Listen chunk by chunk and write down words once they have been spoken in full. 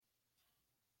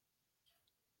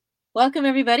Welcome,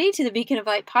 everybody, to the Beacon of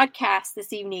Light podcast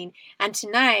this evening. And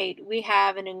tonight we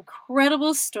have an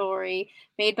incredible story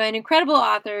made by an incredible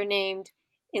author named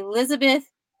Elizabeth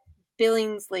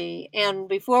Billingsley. And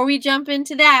before we jump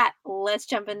into that, let's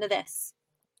jump into this.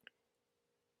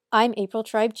 I'm April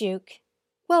Tribe Juke.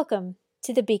 Welcome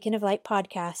to the Beacon of Light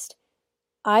podcast.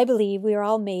 I believe we are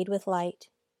all made with light,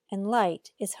 and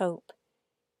light is hope.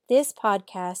 This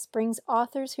podcast brings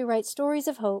authors who write stories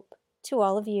of hope to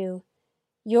all of you.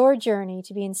 Your journey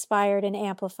to be inspired and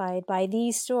amplified by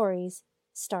these stories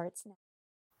starts now.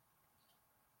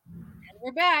 And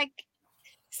we're back.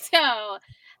 So,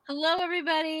 hello,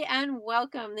 everybody, and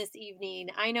welcome this evening.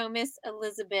 I know Miss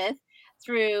Elizabeth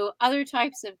through other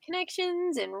types of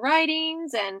connections and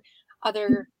writings and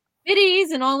other biddies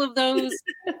and all of those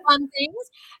fun things.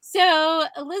 So,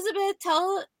 Elizabeth,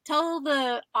 tell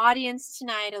the audience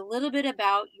tonight a little bit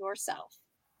about yourself.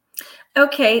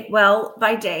 Okay, well,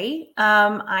 by day,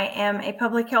 I am a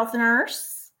public health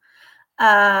nurse.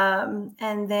 And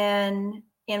then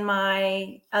in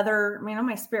my other,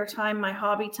 my spare time, my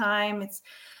hobby time,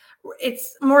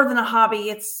 it's more than a hobby.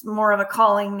 It's more of a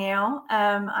calling now.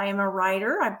 I am a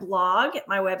writer. I blog at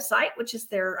my website, which is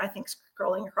there, I think,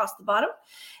 scrolling across the bottom.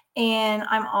 And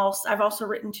I've also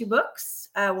written 2 books.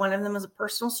 One of them is a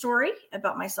personal story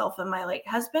about myself and my late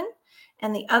husband.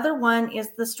 And the other one is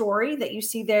the story that you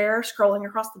see there scrolling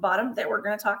across the bottom that we're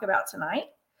going to talk about tonight.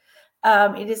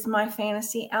 It is my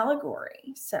fantasy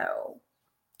allegory. So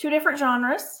 2 different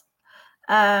genres.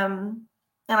 And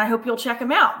I hope you'll check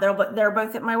them out. They're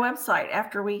both at my website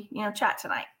after we, chat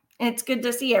tonight. And it's good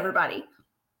to see everybody.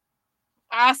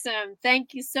 Awesome.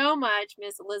 Thank you so much,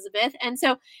 Miss Elizabeth. And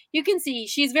so you can see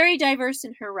she's very diverse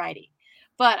in her writing.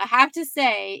 But I have to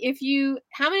say,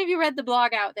 how many of you read the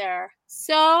blog out there?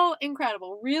 So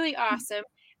incredible, really awesome,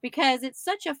 because it's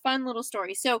such a fun little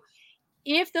story. So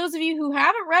if those of you who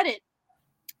haven't read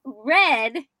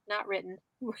the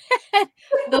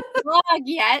blog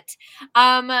yet,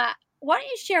 why don't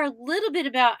you share a little bit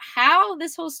about how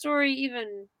this whole story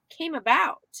even came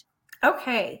about?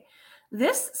 Okay.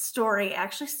 This story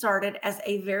actually started as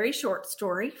a very short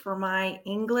story for my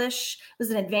English. It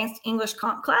was an advanced English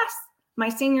comp class my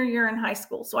senior year in high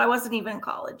school. So I wasn't even in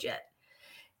college yet.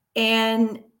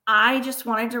 And I just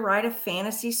wanted to write a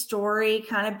fantasy story,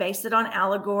 kind of base it on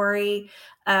allegory.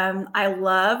 I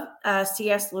love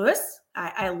C.S. Lewis.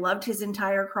 I loved his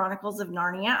entire Chronicles of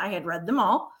Narnia. I had read them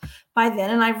all by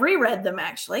then, and I've reread them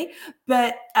actually.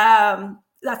 But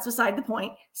that's beside the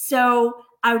point. So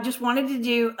I just wanted to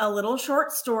do a little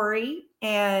short story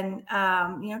and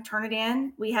turn it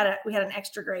in. We had an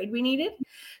extra grade we needed,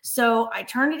 so I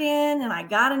turned it in and I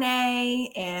got an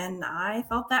A, and I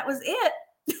thought that was it.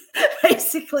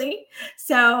 Basically.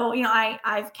 So,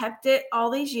 I've kept it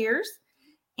all these years,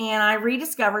 and I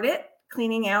rediscovered it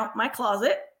cleaning out my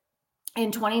closet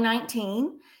in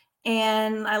 2019.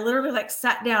 And I literally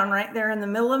sat down right there in the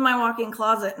middle of my walk-in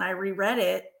closet and I reread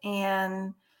it,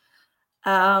 and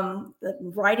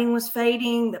the writing was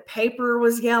fading, the paper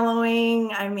was yellowing.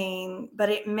 But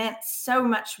it meant so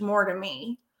much more to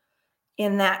me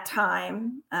in that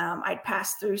time. I'd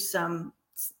passed through some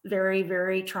very,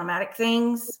 very traumatic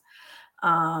things,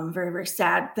 very, very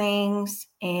sad things.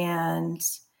 And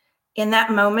in that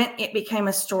moment, it became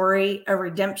a story of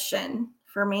redemption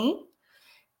for me.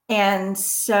 And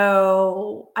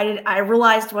so I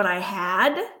realized what I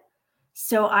had.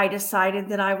 So I decided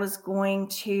that I was going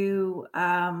to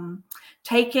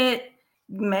take it,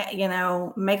 make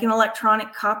an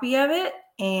electronic copy of it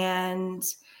and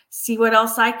see what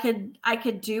else I could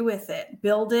do with it,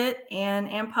 build it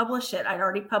and publish it. I'd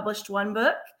already published 1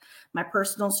 book, my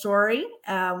personal story.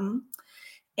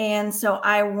 And so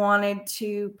I wanted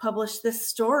to publish this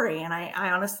story. And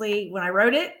I honestly, when I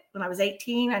wrote it, when I was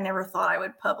 18, I never thought I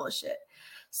would publish it.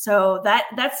 So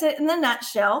that's it in the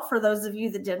nutshell for those of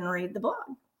you that didn't read the blog.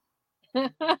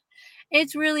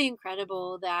 It's really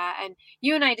incredible and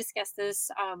you and I discussed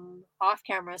this off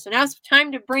camera. So now it's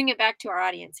time to bring it back to our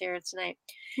audience here tonight.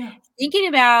 Yeah. Thinking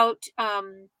about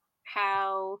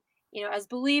how, as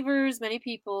believers, many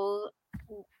people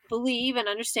believe and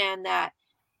understand that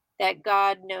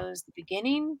God knows the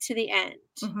beginning to the end.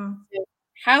 Mm-hmm. So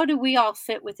how do we all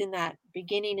fit within that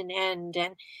beginning and end?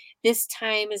 And this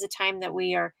time is a time that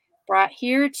we are brought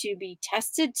here to be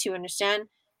tested, to understand,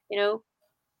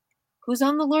 who's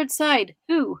on the Lord's side,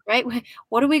 right?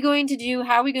 What are we going to do?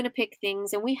 How are we going to pick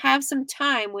things? And we have some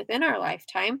time within our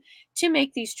lifetime to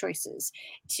make these choices,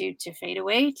 to fade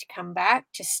away, to come back,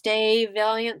 to stay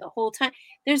valiant the whole time.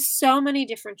 There's so many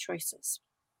different choices.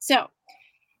 So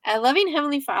a loving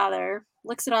Heavenly Father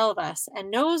looks at all of us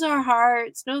and knows our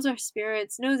hearts, knows our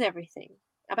spirits, knows everything.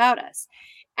 about us.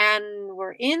 And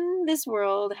we're in this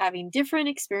world having different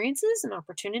experiences and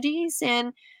opportunities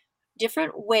and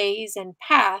different ways and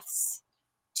paths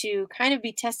to kind of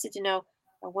be tested to know,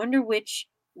 I wonder which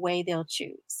way they'll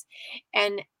choose.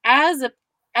 And as a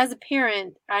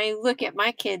parent, I look at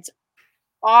my kids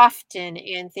often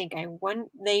and think, I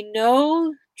want they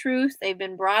know truth. They've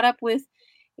been brought up with,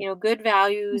 good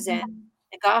values and Mhm.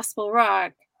 the gospel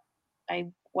rock. I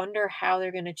wonder how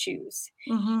they're going to choose.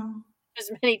 Mhm.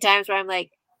 There's many times where I'm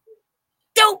like,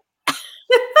 don't.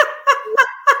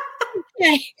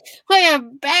 Okay, well,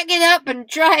 back it up and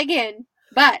try again.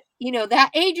 But, that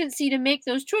agency to make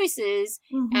those choices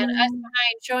and us Mhm.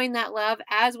 behind showing that love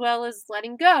as well as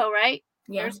letting go, right?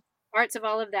 Yeah. There's parts of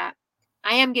all of that.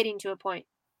 I am getting to a point.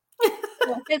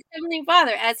 Well, his Heavenly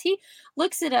Father, as He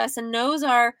looks at us and knows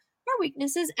our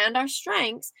weaknesses and our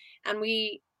strengths, and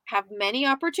we have many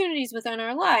opportunities within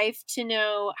our life to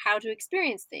know how to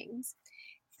experience things.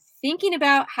 Thinking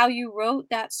about how you wrote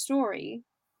that story,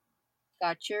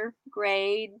 got your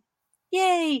grade,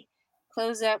 yay,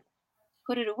 close up,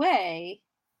 put it away,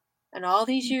 and all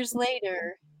these years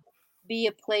later be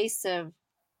a place of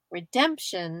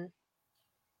redemption.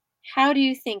 How do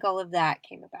you think all of that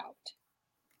came about?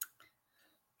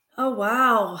 Oh,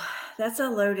 wow. That's a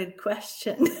loaded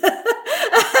question.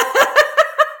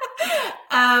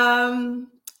 um,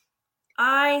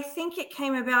 I think it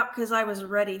came about because I was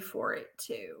ready for it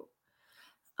too.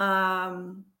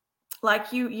 Um,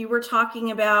 like you were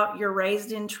talking about, you're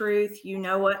raised in truth, you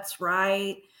know what's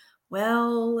right.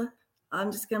 Well,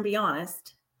 I'm just going to be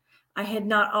honest. I had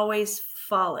not always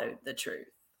followed the truth.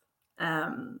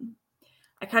 Um,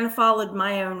 I kind of followed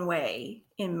my own way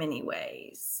in many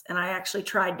ways. And I actually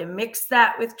tried to mix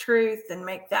that with truth and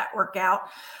make that work out.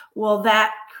 Well,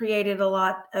 that created a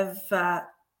lot of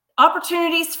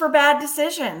opportunities for bad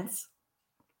decisions.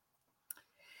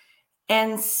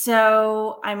 And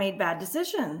so I made bad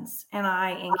decisions and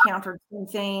I encountered some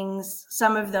things,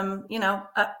 some of them,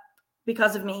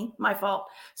 because of me, my fault.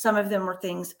 Some of them were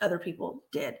things other people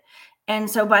did. And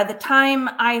so by the time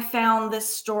I found this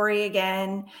story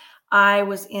again, I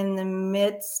was in the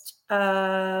midst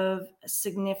of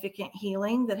significant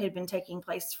healing that had been taking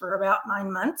place for about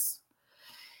 9 months.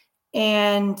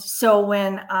 And so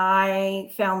when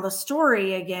I found the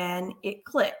story again, it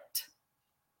clicked.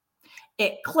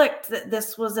 It clicked that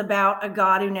this was about a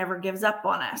God who never gives up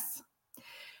on us,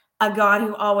 a God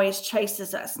who always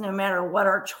chases us no matter what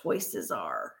our choices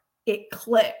are. It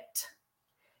clicked.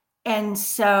 And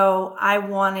so I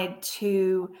wanted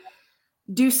to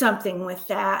do something with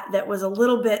that was a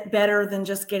little bit better than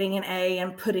just getting an A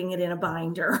and putting it in a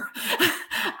binder.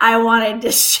 I wanted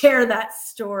to share that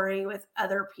story with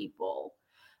other people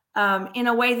in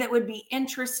a way that would be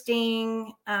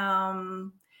interesting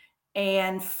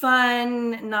and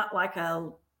fun, not like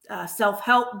a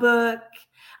self-help book.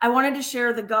 I wanted to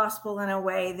share the gospel in a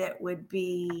way that would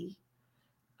be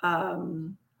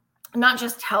not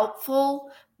just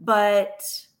helpful, but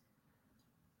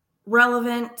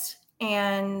relevant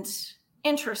and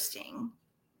interesting.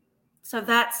 So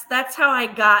that's how I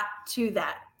got to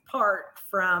that part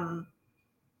from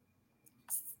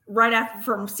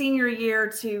senior year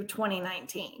to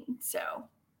 2019. So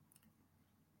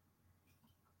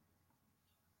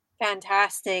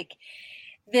Fantastic.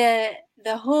 The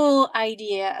whole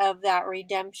idea of that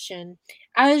redemption,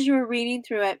 as you were reading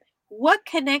through it, what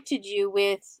connected you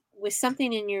with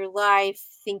something in your life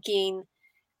thinking,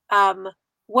 um,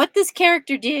 what this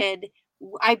character did,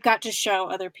 I've got to show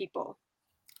other people.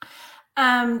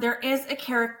 there is a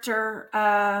character.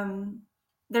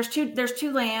 There's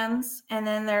two lands, and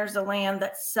then there's a land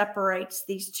that separates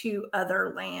these two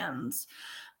other lands.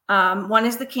 One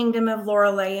is the kingdom of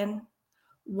Lorelayan.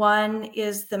 One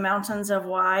is the mountains of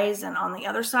Wise, and on the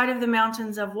other side of the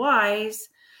mountains of Wise,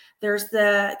 there's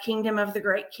the kingdom of the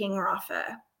great King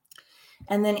Rafa.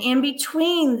 And then in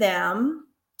between them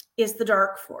is the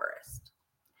dark forest.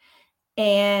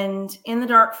 And in the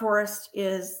dark forest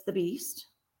is the beast.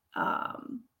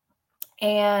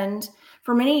 And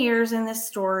for many years in this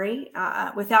story,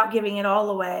 without giving it all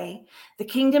away, the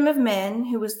kingdom of men,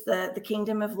 who was the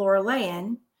kingdom of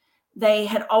Lorelayan, they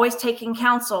had always taken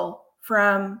counsel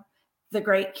from the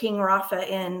great King Rafa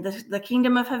in the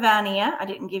kingdom of Havania. I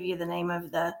didn't give you the name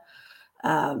of the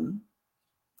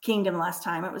kingdom last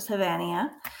time. It was Havania.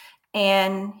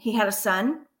 And he had a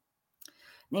son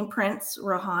named Prince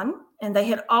Rohan, and they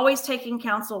had always taken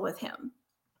counsel with him.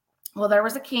 Well, there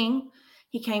was a king.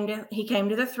 He came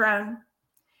to the throne,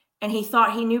 and he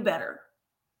thought he knew better.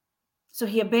 So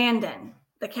he abandoned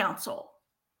the counsel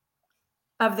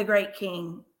of the great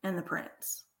king and the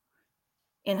prince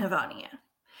in Havania.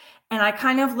 And I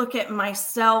kind of look at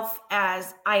myself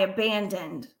as I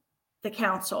abandoned the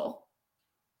counsel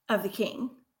of the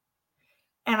king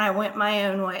and I went my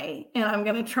own way. And I'm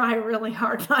going to try really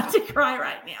hard not to cry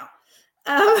right now.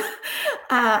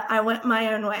 I went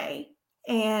my own way,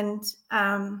 and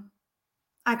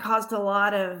I caused a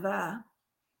lot of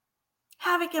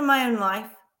havoc in my own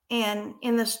life. And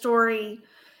in the story,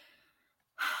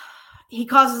 he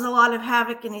causes a lot of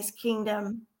havoc in his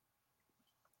kingdom.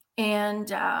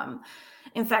 And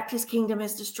in fact, his kingdom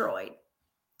is destroyed.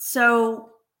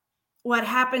 So what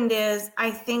happened is,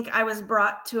 I think I was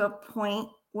brought to a point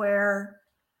where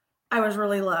I was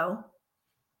really low.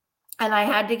 And I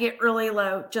had to get really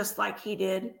low, just like he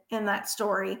did in that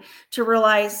story, to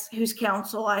realize whose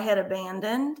counsel I had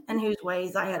abandoned and whose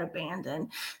ways I had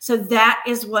abandoned. So that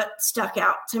is what stuck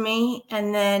out to me.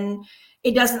 And then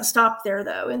it doesn't stop there,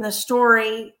 though. In the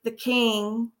story, the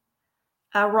king,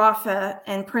 Rafa,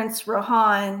 and Prince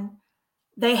Rohan,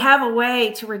 they have a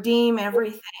way to redeem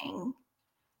everything.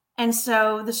 And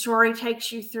so the story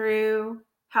takes you through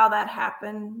how that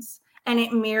happens. And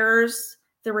it mirrors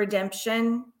the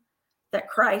redemption that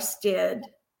Christ did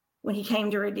when he came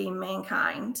to redeem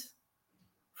mankind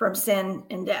from sin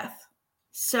and death.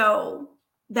 So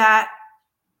that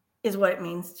is what it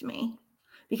means to me,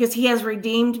 because he has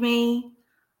redeemed me,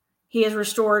 he has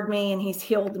restored me, and he's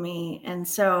healed me. And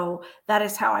so that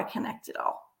is how I connect it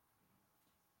all.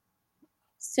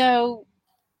 So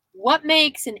what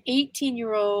makes an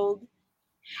 18-year-old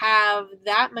have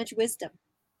that much wisdom?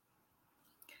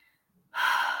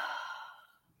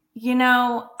 You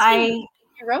know, You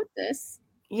wrote this.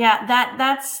 Yeah,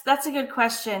 that's a good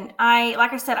question.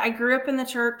 Like I said, I grew up in the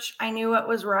church. I knew what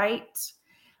was right.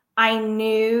 I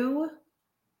knew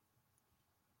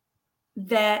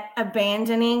that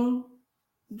abandoning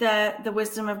the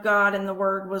wisdom of God and the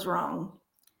word was wrong.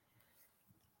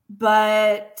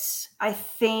 But I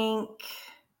think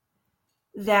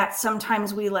that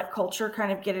sometimes we let culture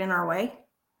kind of get in our way.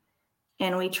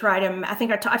 And we try to, I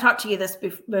think I talked to you this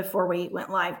before we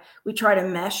went live. We try to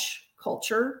mesh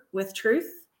culture with truth.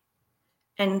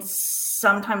 And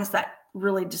sometimes that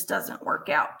really just doesn't work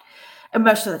out. And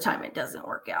most of the time it doesn't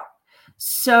work out.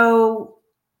 So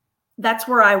that's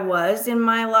where I was in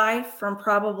my life from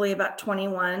probably about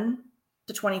 21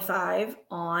 to 25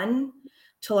 on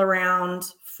till around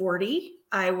 40.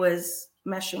 I was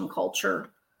meshing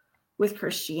culture with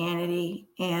Christianity,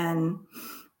 and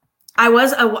I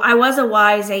was a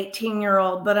wise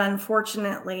 18-year-old, but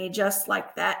unfortunately, just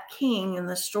like that king in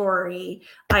the story,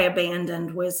 I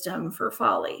abandoned wisdom for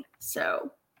folly.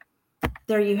 So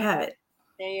there you have it.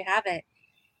 There you have it.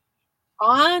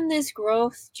 On this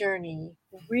growth journey,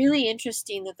 really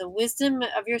interesting that the wisdom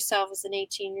of yourself as an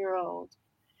 18-year-old,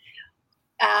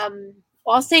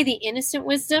 I'll say the innocent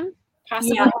wisdom,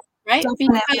 possibly, Yeah, right?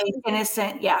 definitely Because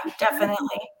innocent. Yeah,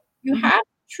 definitely. you have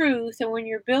truth, and when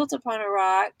you're built upon a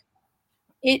rock,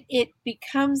 it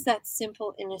becomes that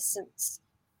simple innocence.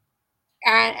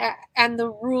 And the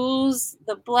rules,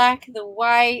 the black, the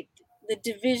white, the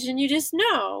division, you just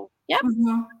know. Yep.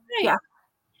 Mm-hmm. Right. Yeah.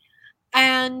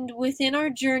 And within our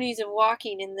journeys of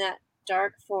walking in that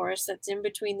dark forest that's in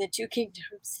between the two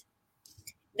kingdoms,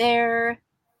 there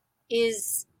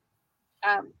is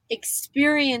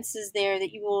experiences there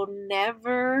that you will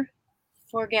never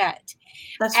forget.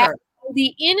 That's right.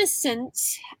 The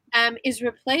innocence is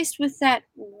replaced with that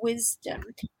wisdom.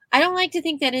 I don't like to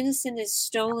think that innocence is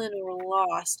stolen or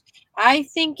lost. I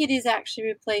think it is actually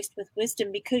replaced with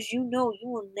wisdom, because you know you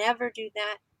will never do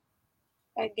that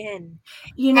again.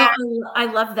 You know, I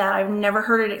love that. I've never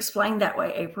heard it explained that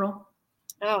way, April.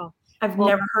 Oh, I've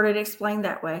never heard it explained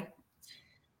that way.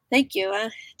 Thank you.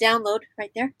 Download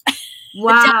right there.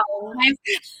 Wow.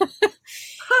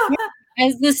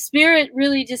 As the Spirit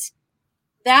really just,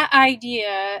 that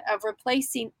idea of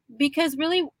replacing, because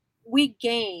really we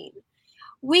gain.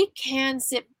 We can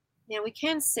sit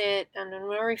and in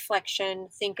a reflection,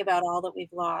 think about all that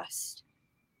we've lost.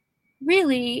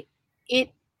 Really,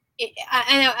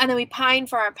 I know we pine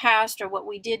for our past or what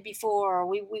we did before, or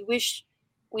we wish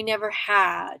we never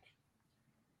had.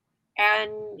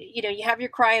 And, you have your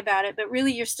cry about it, but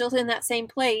really you're still in that same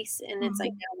place. And it's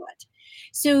like, now what?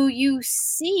 So you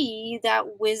see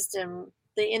that wisdom,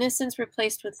 the innocence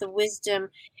replaced with the wisdom.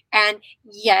 And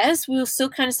yes, we'll still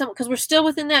kind of because we're still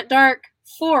within that dark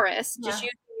forest, just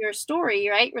using your story,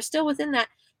 right? We're still within that.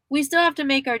 We still have to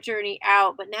make our journey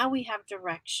out, but now we have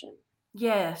direction.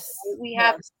 Yes. We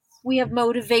have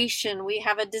motivation. We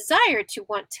have a desire to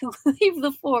want to leave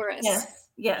the forest.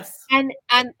 Yes. And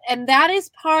that is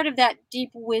part of that deep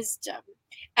wisdom.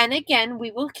 And again,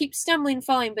 we will keep stumbling,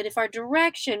 falling, but if our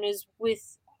direction is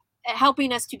with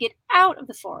helping us to get out of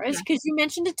the forest, because you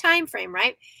mentioned a time frame,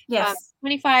 right? Yes.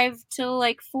 25 till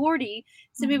like 40.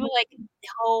 Some Mhm. people are like,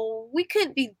 no, we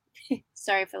couldn't be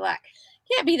sorry for lack,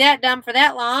 can't be that dumb for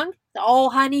that long. Oh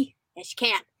honey, yes you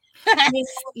can.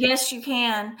 Yes, you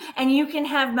can. And you can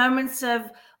have moments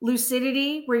of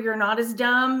lucidity where you're not as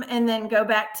dumb and then go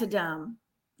back to dumb.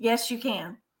 Yes, you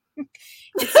can.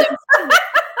 It's so funny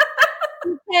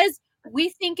because we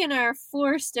think in our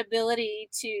forced ability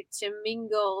to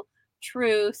mingle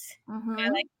truth, like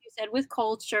Mhm. you said, with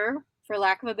culture, for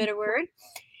lack of a better word.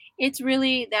 It's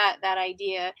really that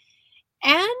idea.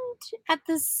 And at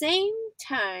the same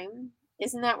time,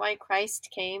 isn't that why Christ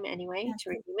came anyway, Yes. to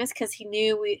redeem us? Because he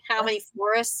knew how many Yes.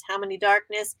 forests, how many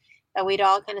darkness that we'd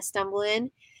all kind of stumble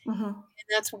in. Mhm. And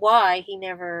that's why he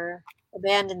never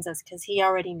abandons us, because he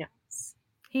already knows.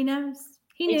 He knows.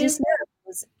 He He knew. just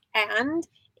knows. And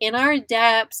in our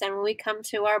depths, and when we come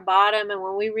to our bottom, and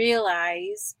when we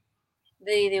realize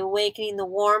the awakening, the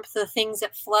warmth, the things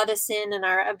that flood us in, and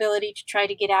our ability to try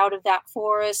to get out of that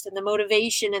forest, and the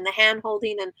motivation and the hand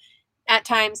holding, and at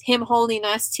times him holding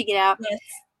us to get out. Yes.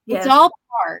 It's Yes. all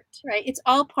part, right? It's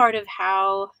all part of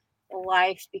how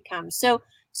life becomes. So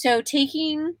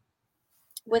taking,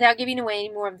 without giving away any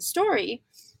more of the story,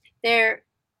 there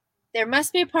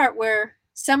must be a part where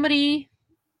somebody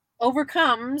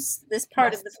overcomes this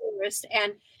part of the forest,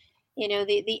 and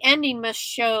the ending must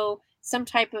show some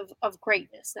type of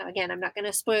greatness. Now again, I'm not going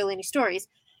to spoil any stories,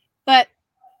 but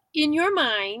in your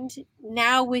mind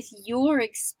now, with your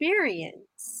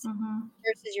experience Mhm.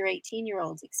 versus your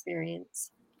 18-year-old's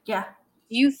experience, Yeah.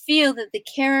 do you feel that the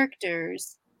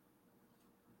characters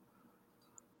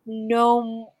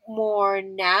know more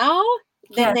now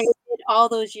than they Yes. did all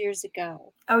those years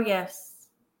ago? Oh, yes.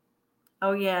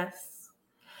 Oh, yes.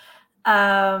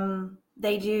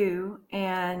 They do.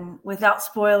 And without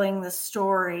spoiling the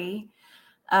story,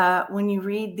 when you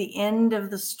read the end of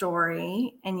the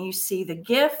story and you see the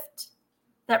gift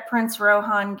that Prince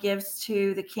Rohan gives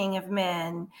to the King of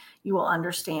Men, you will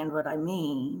understand what I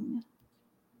mean.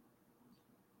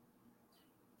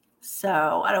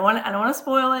 So I don't want to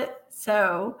spoil it.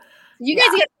 So You yeah.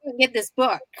 guys got to get this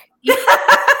book. I'm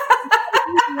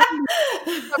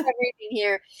reading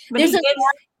here. But There's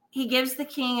he gives the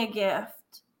king a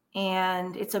gift,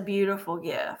 and it's a beautiful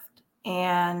gift,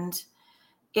 and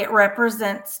it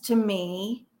represents to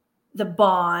me the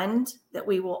bond that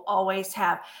we will always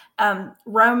have.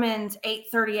 Romans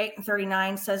 8:38 and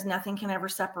 39 says nothing can ever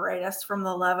separate us from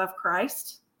the love of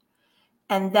Christ,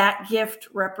 and that gift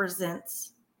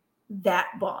represents that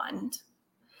bond.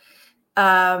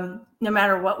 No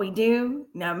matter what we do,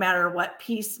 no matter what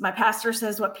piece, my pastor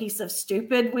says, what piece of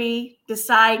stupid we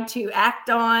decide to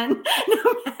act on,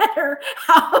 no matter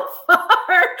how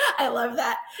far, I love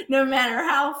that, no matter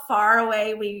how far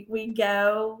away we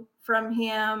go from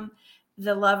him,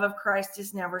 the love of Christ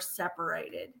is never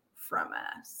separated from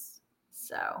us.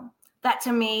 So that,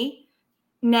 to me,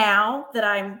 now that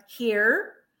I'm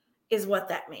here, is what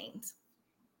that means.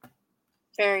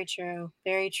 very true.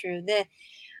 Very true.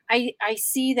 I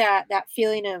see that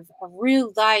feeling of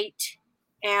real light,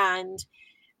 and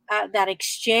that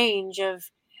exchange of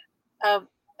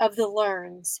the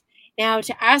learns. Now,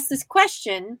 to ask this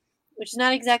question, which is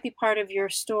not exactly part of your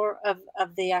story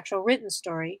of the actual written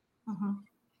story, Mhm.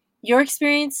 your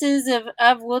experiences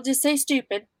of we'll just say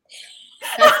stupid.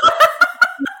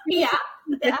 Yeah.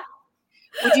 Yeah.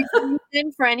 Would you trade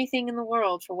them for anything in the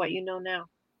world for what you know now?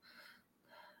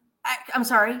 I'm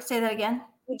sorry, say that again.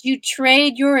 Would you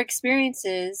trade your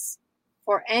experiences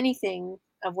for anything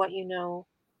of what you know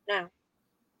now?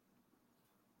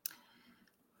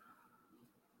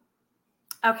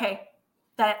 Okay.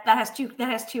 That has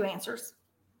two answers.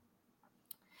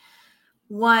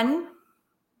 One,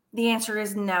 the answer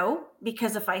is no,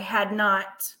 because if I had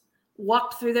not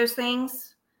walked through those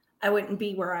things, I wouldn't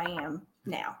be where I am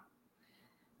now.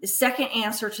 The second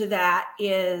answer to that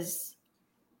is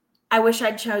I wish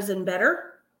I'd chosen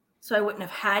better, so I wouldn't have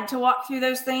had to walk through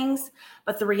those things.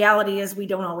 But the reality is we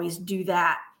don't always do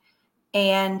that.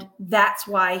 And that's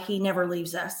why he never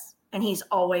leaves us and he's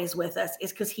always with us,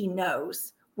 is because he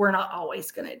knows we're not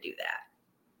always going to do that.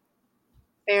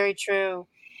 Very true.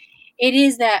 It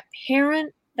is that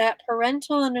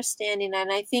parental understanding,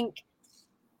 and I think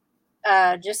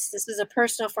just this is a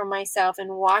personal for myself, and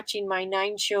watching my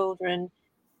 9 children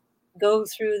go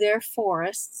through their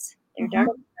forests, their dark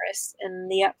forests, and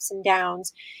the ups and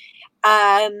downs.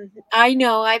 I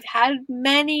know I've had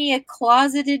many a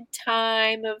closeted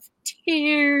time of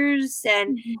tears,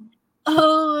 and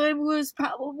oh, I was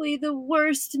probably the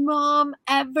worst mom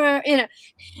ever.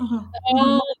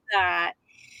 All of that.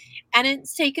 And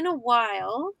it's taken a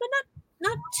while, but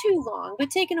not too long, but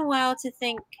taken a while to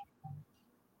think,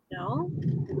 no,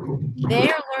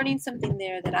 they're learning something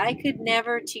there that I could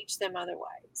never teach them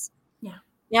otherwise. Yeah.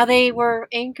 Now they were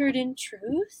anchored in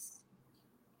truth,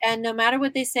 and no matter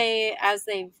what they say, as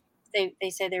they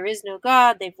say there is no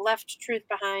God, they've left truth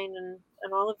behind, and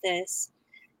all of this,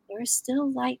 there is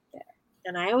still light there.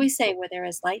 And I always say, where there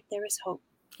is light, there is hope.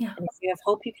 Yeah. And if you have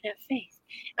hope, you can have faith.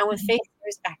 And with faith, there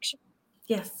is action.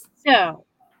 Yes. So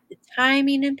the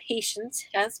timing and patience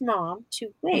as mom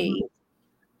to wait,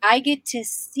 I get to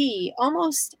see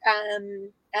almost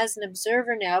as an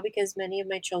observer now, because many of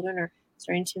my children are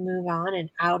starting to move on and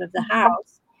out of the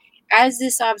house, as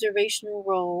this observational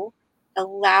role,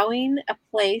 allowing a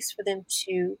place for them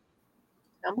to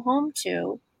come home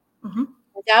to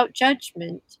without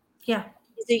judgment. Yeah.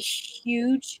 Is a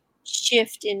huge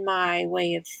shift in my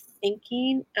way of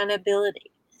thinking and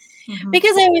ability.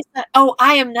 Because I always thought, oh,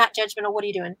 I am not judgmental. What are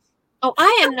you doing? Oh,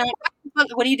 I am not.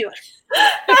 What are you doing?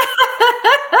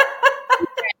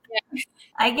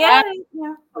 I get it.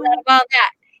 Yeah. About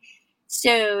that.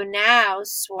 So now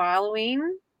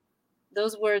swallowing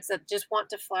those words that just want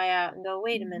to fly out and go,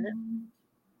 wait a minute.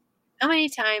 How many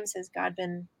times has God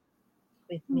been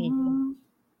with me?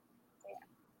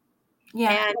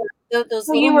 Yeah. And those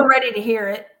so you were ready to hear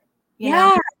it. You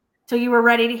know? So you were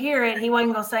ready to hear it. He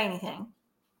wasn't going to say anything.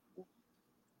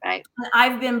 Right.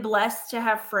 I've been blessed to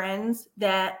have friends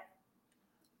that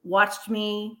watched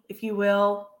me, if you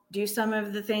will, do some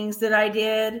of the things that I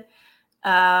did.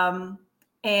 And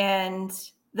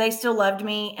they still loved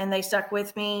me and they stuck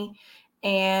with me.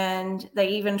 And they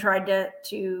even tried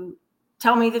to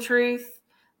tell me the truth,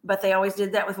 but they always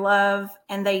did that with love.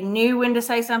 And they knew when to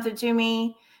say something to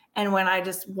me and when I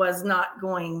just was not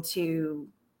going to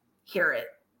hear it.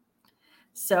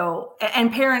 So,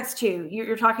 and parents too,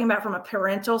 you're talking about from a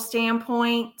parental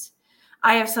standpoint.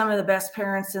 I have some of the best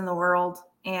parents in the world.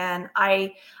 And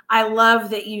I love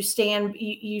that you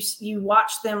you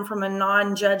watch them from a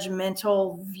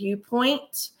non-judgmental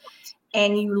viewpoint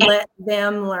and you let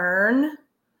them learn,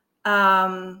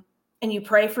 and you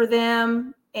pray for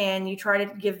them and you try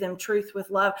to give them truth with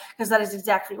love, because that is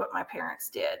exactly what my parents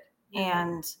did.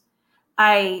 And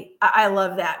I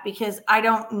love that, because I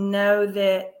don't know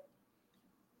that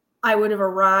I would have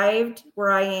arrived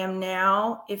where I am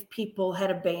now if people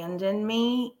had abandoned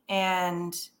me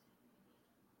and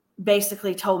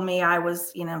basically told me I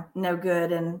was, no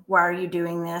good, and why are you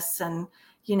doing this? And,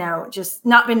 just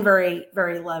not been very,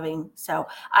 very loving. So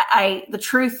the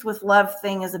truth with love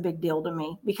thing is a big deal to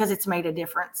me, because it's made a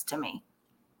difference to me.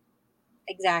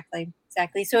 Exactly.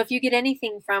 So if you get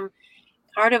anything from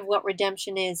part of what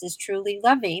redemption is truly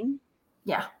loving.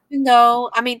 Yeah. Even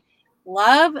though,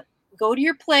 love, go to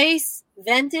your place,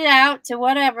 vent it out to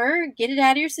whatever, get it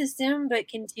out of your system, but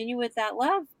continue with that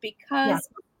love, because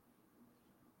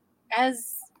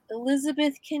as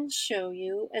Elizabeth can show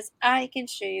you, as I can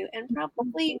show you, and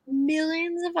probably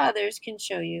millions of others can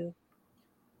show you,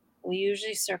 we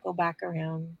usually circle back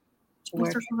around to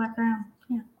where. Circle back around.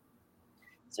 Yeah.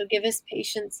 So give us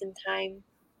patience and time.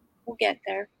 We'll get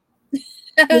there.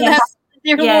 Yes.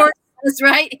 That's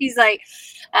right. He's like,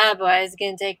 boy, it's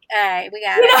gonna take. All right, we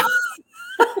got it.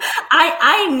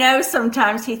 I know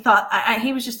sometimes he thought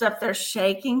he was just up there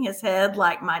shaking his head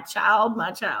like, my child.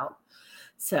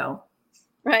 So.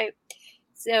 Right.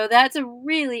 So that's a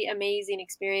really amazing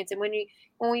experience. And when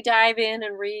we dive in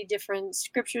and read different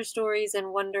scripture stories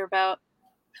and wonder about,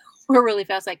 we're really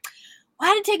fast, like, why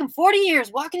did it take him 40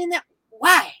 years walking in that?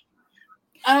 Why?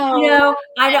 Oh,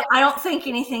 I don't think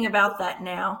anything about that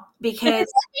now, because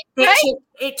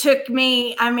it took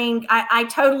me. I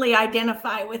totally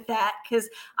identify with that, because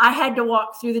I had to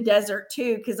walk through the desert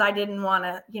too, because I didn't want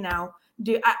to,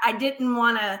 I didn't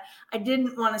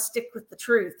want to stick with the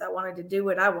truth. I wanted to do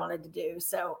what I wanted to do.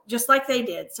 So just like they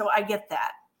did. So I get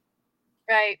that.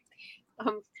 Right.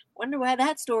 Wonder why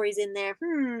that story's in there.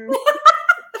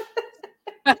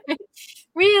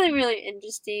 Really, really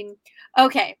interesting.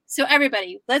 Okay, so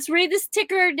everybody, let's read this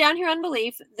ticker down here on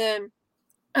Belief. The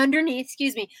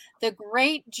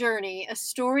Great Journey, a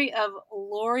story of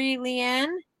Lorelayan,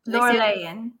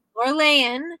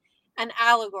 an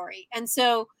allegory. And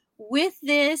so with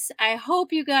this, I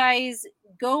hope you guys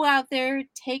go out there,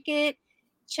 take it,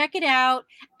 check it out.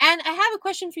 And I have a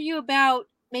question for you about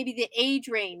maybe the age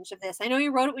range of this. I know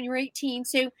you wrote it when you were 18.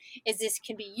 So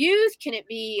can be youth? Can it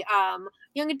be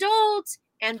young adults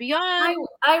and beyond?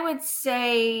 I would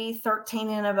say 13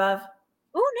 and above.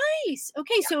 Oh, nice.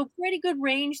 Okay, so pretty good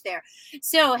range there.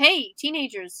 So, hey,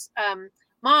 teenagers,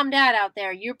 mom, dad out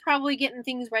there, you're probably getting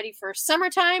things ready for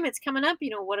summertime. It's coming up.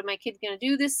 What are my kids going to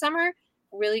do this summer?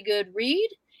 Really good read.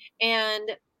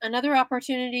 And another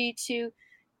opportunity to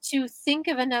think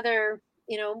of another,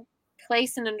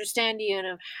 place and understanding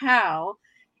of how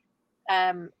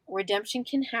redemption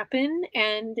can happen,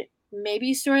 and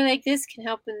maybe a story like this can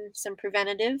help in some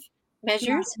preventative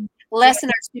measures, Yeah. lessen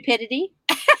our stupidity.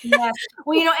 Yes.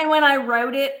 Well, and when I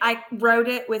wrote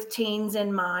it with teens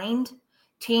in mind,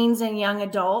 teens and young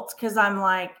adults, because I'm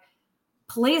like,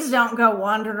 please don't go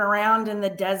wandering around in the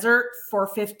desert for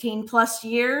 15 plus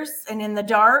years and in the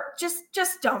dark.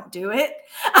 Just don't do it.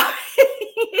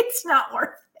 It's not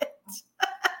worth it.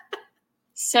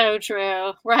 So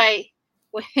true. Right.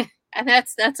 And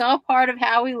that's all part of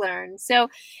how we learn. So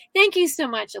thank you so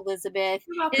much, Elizabeth.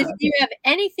 If you have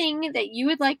anything that you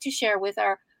would like to share with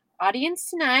our audience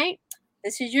tonight,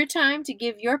 this is your time to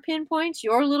give your pinpoints,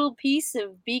 your little piece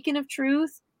of beacon of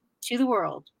truth to the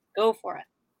world. Go for it.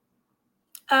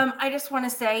 I just want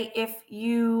to say, if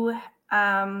you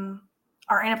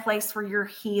are in a place where you're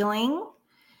healing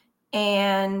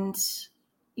and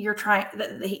you're trying,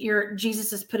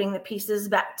 Jesus is putting the pieces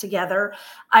back together,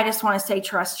 I just want to say,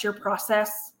 trust your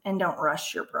process and don't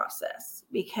rush your process,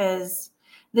 because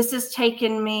this has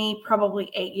taken me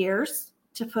probably 8 years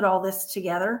to put all this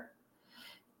together.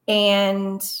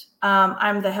 And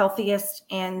I'm the healthiest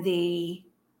and the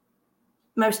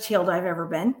most healed I've ever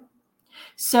been.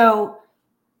 So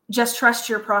just trust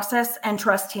your process and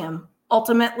trust him.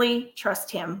 Ultimately,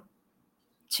 trust him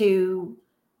to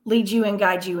lead you and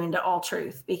guide you into all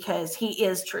truth, because he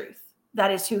is truth.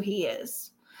 That is who he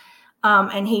is.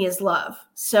 And he is love.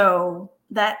 So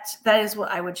that is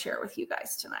what I would share with you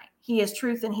guys tonight. He is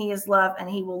truth and he is love, and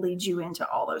he will lead you into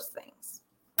all those things.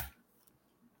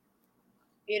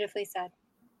 Beautifully said.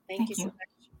 Thank you so much.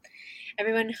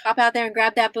 Everyone, hop out there and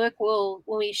grab that book.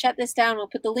 When we shut this down, we'll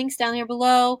put the links down here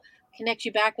below, connect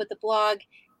you back with the blog.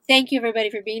 Thank you, everybody,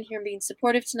 for being here and being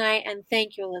supportive tonight. And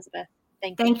thank you, Elizabeth.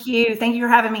 Thank you. Thank you for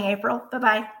having me, April.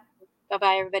 Bye-bye.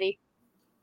 Bye-bye, everybody.